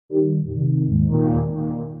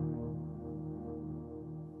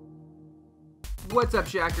What's up,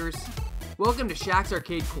 Shackers? Welcome to Shack's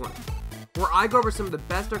Arcade Corner, where I go over some of the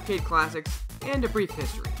best arcade classics and a brief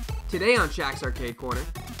history. Today on Shack's Arcade Corner,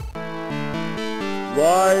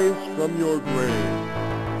 rise from your grave.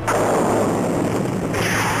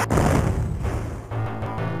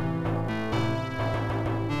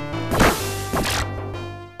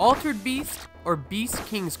 Altered Beast, or Beast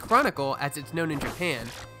King's Chronicle as it's known in Japan,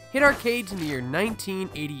 hit arcades in the year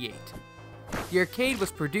 1988. The arcade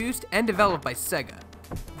was produced and developed by Sega.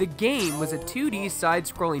 The game was a 2D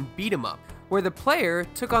side-scrolling beat-em-up, where the player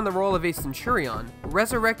took on the role of a centurion,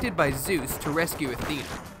 resurrected by Zeus to rescue Athena.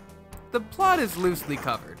 The plot is loosely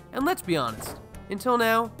covered, and let's be honest, until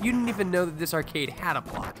now, you didn't even know that this arcade had a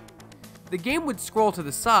plot. The game would scroll to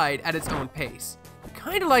the side at its own pace,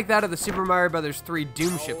 kinda like that of the Super Mario Bros. 3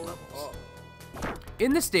 Doom Ship levels.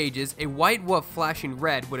 In the stages, a white wolf flashing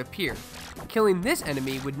red would appear. Killing this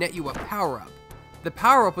enemy would net you a power-up. The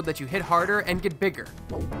power-up would let you hit harder and get bigger.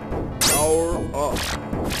 Power up.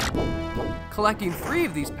 Collecting 3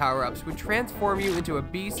 of these power-ups would transform you into a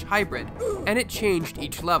beast hybrid, and it changed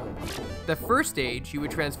each level. The first stage, you would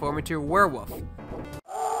transform into a werewolf.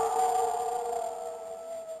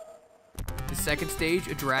 The second stage,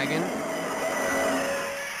 a dragon.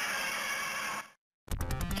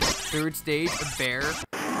 Third stage, a bear.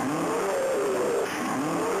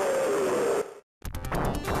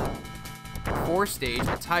 Fourth stage,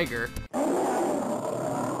 a tiger.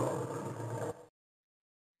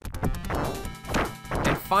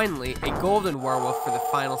 And finally, a golden werewolf for the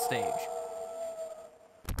final stage.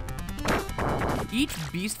 Each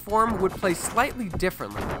beast form would play slightly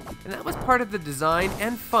differently, and that was part of the design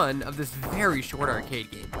and fun of this very short arcade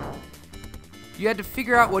game. You had to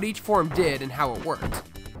figure out what each form did and how it worked.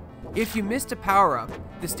 If you missed a power-up,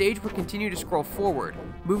 the stage would continue to scroll forward,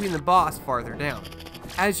 moving the boss farther down,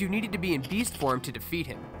 as you needed to be in beast form to defeat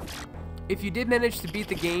him. If you did manage to beat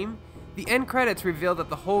the game, the end credits revealed that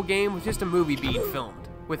the whole game was just a movie being filmed,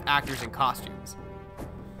 with actors in costumes.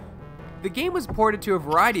 The game was ported to a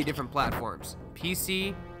variety of different platforms: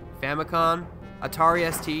 PC, Famicom, Atari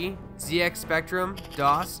ST, ZX Spectrum,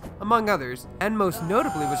 DOS, among others, and most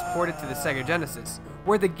notably was ported to the Sega Genesis,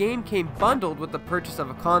 where the game came bundled with the purchase of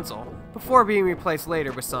a console, before being replaced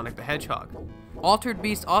later with Sonic the Hedgehog. Altered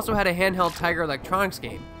Beast also had a handheld Tiger Electronics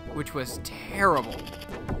game, which was terrible.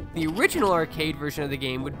 The original arcade version of the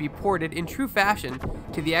game would be ported in true fashion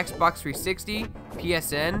to the Xbox 360,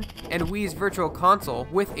 PSN, and Wii's Virtual Console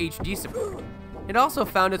with HD support. It also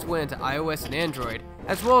found its way into iOS and Android,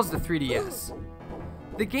 as well as the 3DS.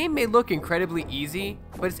 The game may look incredibly easy,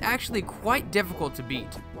 but it's actually quite difficult to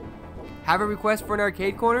beat. Have a request for an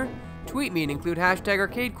arcade corner? Tweet me and include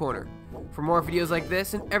 #ArcadeCorner. For more videos like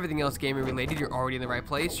this and everything else gaming related, you're already in the right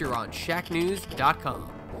place. You're on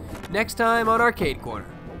Shacknews.com. Next time on Arcade Corner.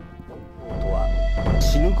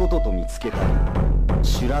 死ぬことと見つけたり、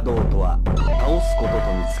修羅道とは倒すこと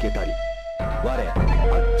と見つけたり、我、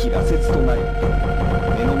悪鬼羅刹となり、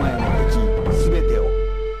目の前の敵